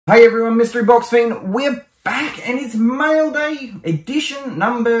Hey everyone, Mystery Box Fiend, we're back and it's Mail Day edition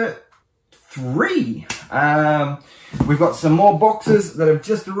number 3. We've got some more boxes that have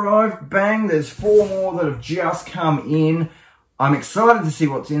just arrived. Bang, there's 4 more that have just come in. I'm excited to see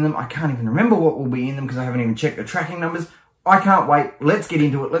what's in them. I can't even remember what will be in them because I haven't even checked the tracking numbers. I can't wait. Let's get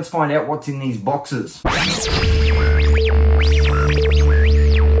into it. Let's find out what's in these boxes.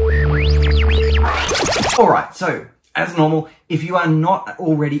 Alright, so as normal, if you are not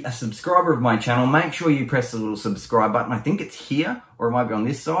already a subscriber of my channel, make sure you press the little subscribe button. I think it's here, or it might be on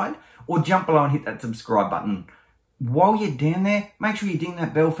this side, or jump below and hit that subscribe button. While you're down there, make sure you ding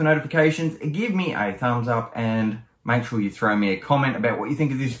that bell for notifications, give me a thumbs up, and make sure you throw me a comment about what you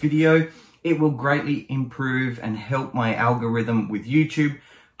think of this video. It will greatly improve and help my algorithm with YouTube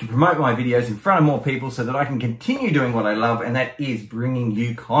to promote my videos in front of more people so that I can continue doing what I love, and that is bringing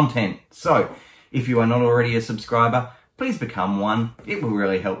you content. So, if you are not already a subscriber, please become one. It will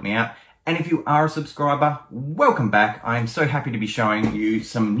really help me out. And if you are a subscriber, welcome back. I am so happy to be showing you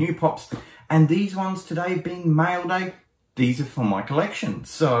some new pops. And these ones today being Mail Day, these are for my collection.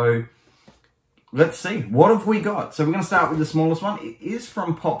 So let's see, what have we got? So we're going to start with the smallest one. It is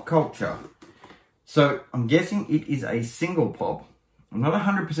from Pop Culture. So I'm guessing it is a single pop. I'm not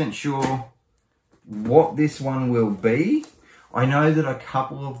 100% sure what this one will be. I know that a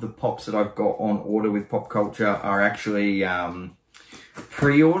couple of the pops that I've got on order with Pop Culture are actually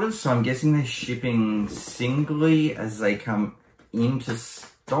pre-orders, so I'm guessing they're shipping singly as they come into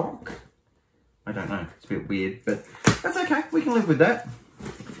stock. I don't know, it's a bit weird, but that's okay, we can live with that.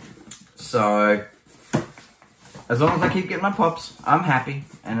 So, as long as I keep getting my pops, I'm happy,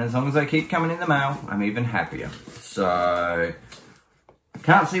 and as long as they keep coming in the mail, I'm even happier. So,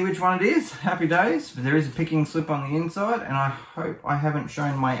 can't see which one it is, happy days, but there is a picking slip on the inside, and I hope I haven't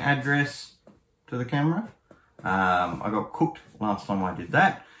shown my address to the camera. I got cooked last time I did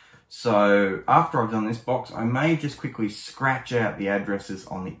that. So after I've done this box, I may just quickly scratch out the addresses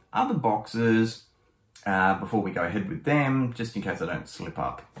on the other boxes before we go ahead with them, just in case I don't slip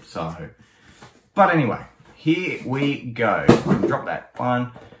up. So, but anyway, here we go. I can drop that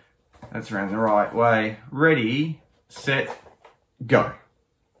one. That's around the right way. Ready, set, go.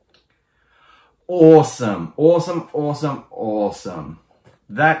 Awesome, awesome, awesome, awesome.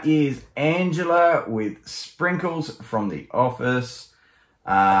 That is Angela with Sprinkles from The Office.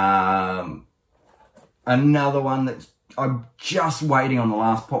 Another one that's, I'm just waiting on the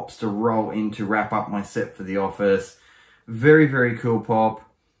last pops to roll in to wrap up my set for The Office. Very, very cool pop.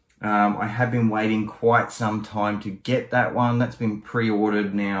 I have been waiting quite some time to get that one. That's been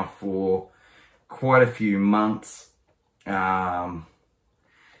pre-ordered now for quite a few months.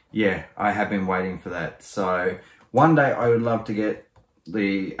 Yeah, I have been waiting for that. So one day I would love to get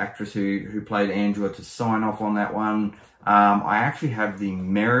the actress who played Angela to sign off on that one. I actually have the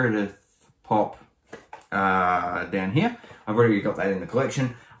Meredith pop down here. I've already got that in the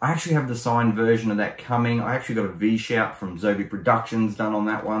collection. I actually have the signed version of that coming. I actually got a V-shout from Zobi Productions done on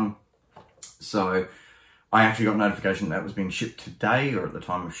that one. So I actually got notification that was being shipped today, or at the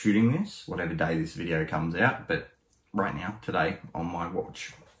time of shooting this, whatever day this video comes out, but right now, today, on my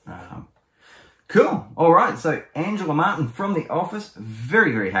watch. Cool. All right. So Angela Martin from The Office.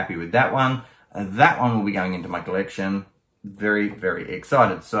 Very, very happy with that one. That one will be going into my collection. Very, very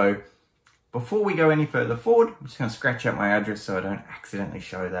excited. So before we go any further forward, I'm just going to scratch out my address so I don't accidentally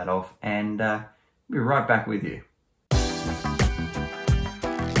show that off, and be right back with you.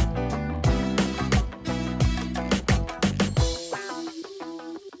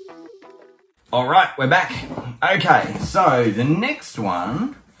 All right, we're back. Okay, so the next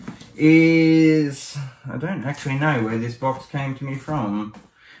one is, I don't actually know where this box came to me from.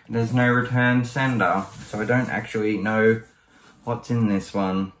 There's no return sender, so I don't actually know what's in this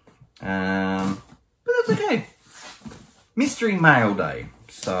one. But that's okay. Mystery Mail Day.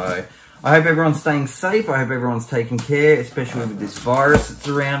 So I hope everyone's staying safe. I hope everyone's taking care, especially with this virus that's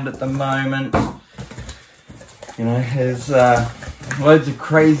around at the moment. You know, there's loads of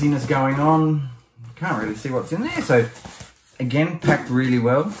craziness going on. Can't really see what's in there. So again, packed really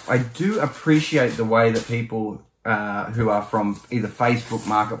well. I do appreciate the way that people who are from either Facebook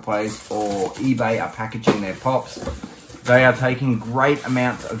Marketplace or eBay are packaging their pops. They are taking great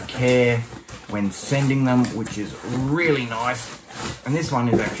amounts of care when sending them, which is really nice. And this one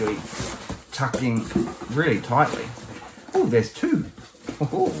is actually tucked in really tightly. Oh, there's 2.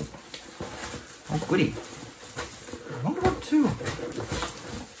 Oh, goody. I wonder what 2.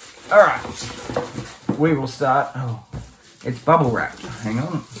 All right, we will start. Oh, it's bubble wrapped. Hang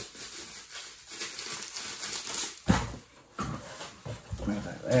on. Move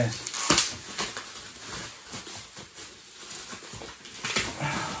that there.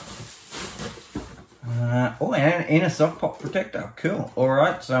 Oh, and in a soft pop protector. Cool. All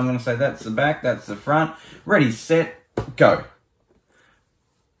right, so I'm going to say that's the back, that's the front. Ready, set, go.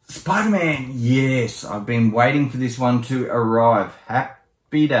 Spider-Man. Yes, I've been waiting for this one to arrive.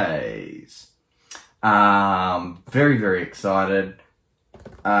 Happy days. Very, very excited.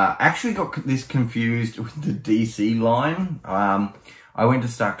 Actually got this confused with the DC line. I went to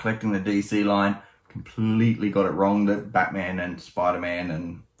start collecting the DC line, completely got it wrong that Batman and Spider-Man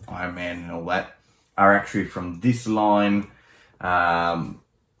and Iron Man and all that are actually from this line.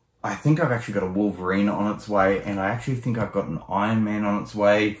 I think I've actually got a Wolverine on its way, and I actually think I've got an Iron Man on its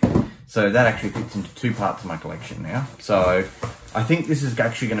way. So that actually fits into two parts of my collection now. So I think this is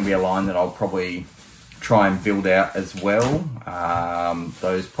actually going to be a line that I'll probably try and build out as well,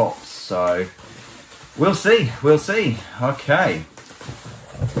 those pops. So we'll see, we'll see. Okay.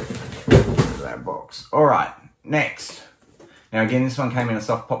 That box. All right, next. Now again, this one came in a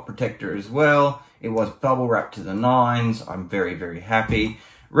soft pop protector as well. It was bubble wrapped to the nines. I'm very, very happy.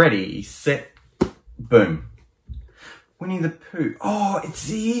 Ready, set, boom. Winnie the Pooh. Oh,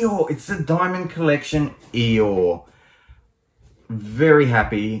 it's Eeyore. It's the Diamond Collection Eeyore. Very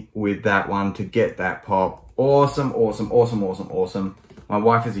happy with that one to get that pop. Awesome, awesome, awesome, awesome, awesome. My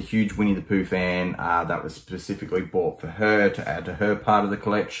wife is a huge Winnie the Pooh fan. That was specifically bought for her to add to her part of the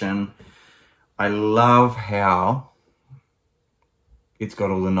collection. I love how it's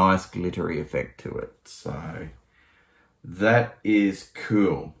got all the nice glittery effect to it. So that is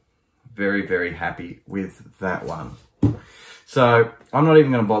cool. Very, very happy with that one. So I'm not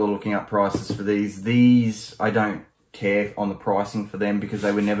even going to bother looking up prices for these. These, I don't care on the pricing for them because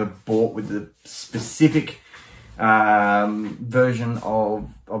they were never bought with the specific version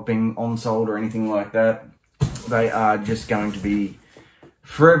of being on sold or anything like that. They are just going to be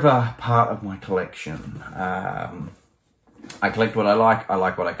forever part of my collection. I collect what I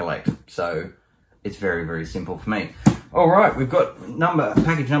like what I collect. So it's very, very simple for me. All right, we've got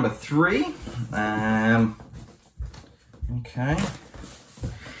package number 3. Okay.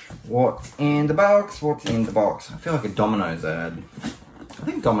 What's in the box? What's in the box? I feel like a Domino's ad. I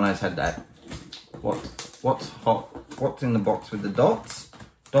think Domino's had that. What's hot? What's in the box with the dots?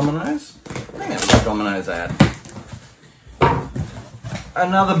 Domino's? I think that was a Domino's ad.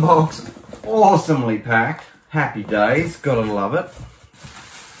 Another box, awesomely packed. Happy days, gotta love it.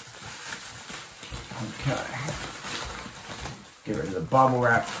 Okay. Get rid of the bubble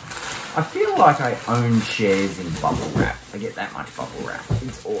wrap. I feel like I own shares in bubble wrap. I get that much bubble wrap.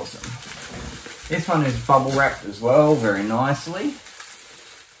 It's awesome. This one is bubble wrapped as well, very nicely.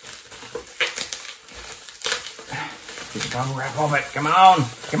 Get the bubble wrap off it. Come on.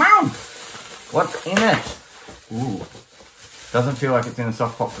 Come on. What's in it? Ooh. Doesn't feel like it's in a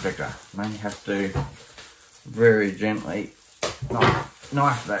soft pop protector. May have to very gently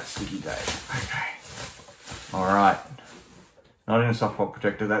knife that sticky tape. Okay. Alright. Not in a soft pop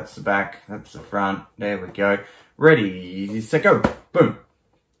protector. That's the back. That's the front. There we go. Ready, set, go. Boom.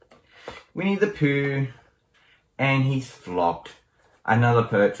 Winnie the Pooh. And he's flocked. Another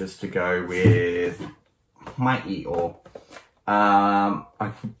purchase to go with my Eeyore.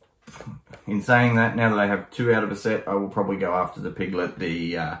 In saying that, now that I have 2 out of a set, I will probably go after the Piglet,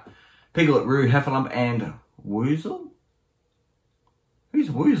 Piglet, Roo, Heffalump, and Woozle? Who's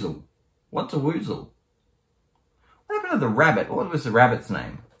Woozle? What's a Woozle? What happened to the rabbit? What was the rabbit's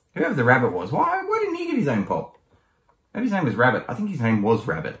name? Whoever the rabbit was. Why didn't he get his own pop? Maybe his name was Rabbit. I think his name was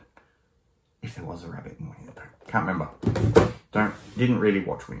Rabbit. If there was a rabbit in Winnie the Pooh. Can't remember. Didn't really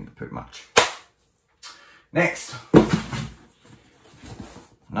watch Winnie the Pooh much. Next.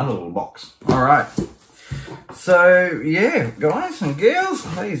 Another little box. Alright. So, yeah, guys and girls,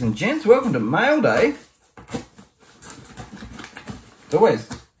 ladies and gents, welcome to Mail Day. It's always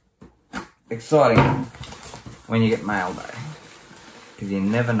exciting when you get Mail Day, because you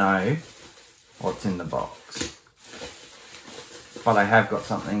never know what's in the box. But I have got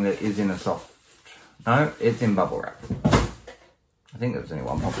something that is in a soft... No, it's in bubble wrap. I think there was only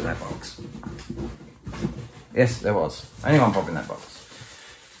one pop in that box. Yes, there was. Only one pop in that box.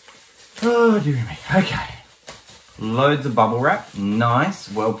 Oh, dear me. Okay. Loads of bubble wrap.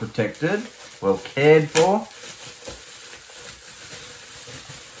 Nice. Well protected. Well cared for.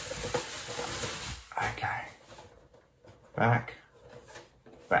 Okay. Back.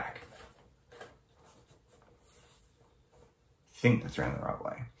 Back. I think that's around the right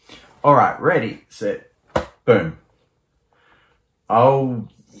way. Alright, ready, set, boom. Oh,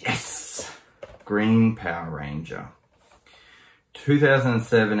 yes. Green Power Ranger.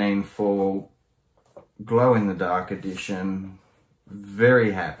 2017 fall glow in the dark edition.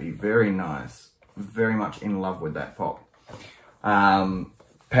 Very happy, very nice, very much in love with that pop.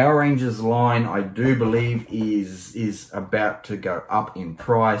 Power Rangers line, I do believe, is about to go up in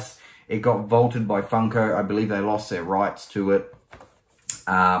price. It got vaulted by Funko. I believe they lost their rights to it.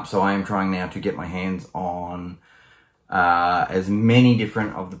 So I am trying now to get my hands on as many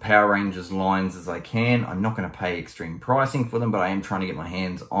different of the Power Rangers lines as I can. I'm not going to pay extreme pricing for them, but I am trying to get my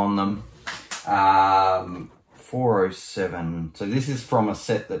hands on them. 407. So this is from a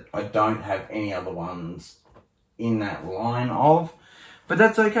set that I don't have any other ones in that line of. But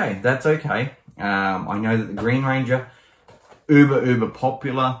that's okay. That's okay. I know that the Green Ranger, uber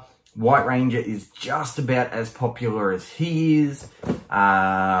popular. White Ranger is just about as popular as he is.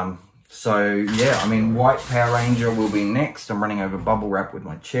 So yeah, I mean, White Power Ranger will be next. I'm running over bubble wrap with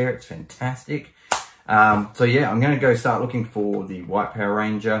my chair. It's fantastic. So yeah, I'm going to go start looking for the White Power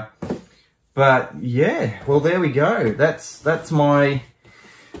Ranger. But yeah, well, there we go. That's my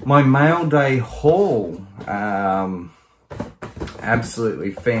mail day haul.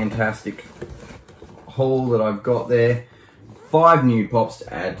 Absolutely fantastic haul that I've got there. 5 new pops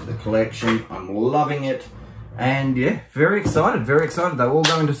to add to the collection. I'm loving it. And yeah, very excited, very excited. They'll all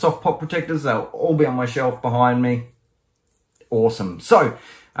go into soft pop protectors. They'll all be on my shelf behind me. Awesome. So,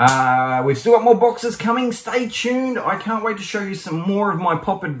 we've still got more boxes coming. Stay tuned. I can't wait to show you some more of my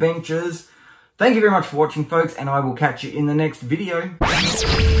pop adventures. Thank you very much for watching, folks, and I will catch you in the next video.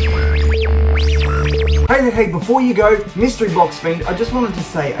 Hey, before you go, Mystery Box Fiend, I just wanted to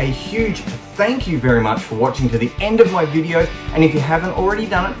say a huge thank you very much for watching to the end of my video. And if you haven't already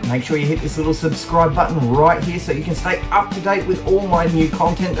done it, make sure you hit this little subscribe button right here so you can stay up to date with all my new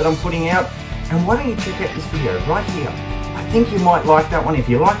content that I'm putting out. And why don't you check out this video right here? I think you might like that one. If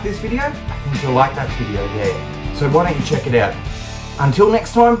you like this video, I think you'll like that video there. So why don't you check it out? Until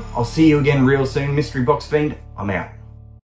next time, I'll see you again real soon. Mystery Box Fiend, I'm out.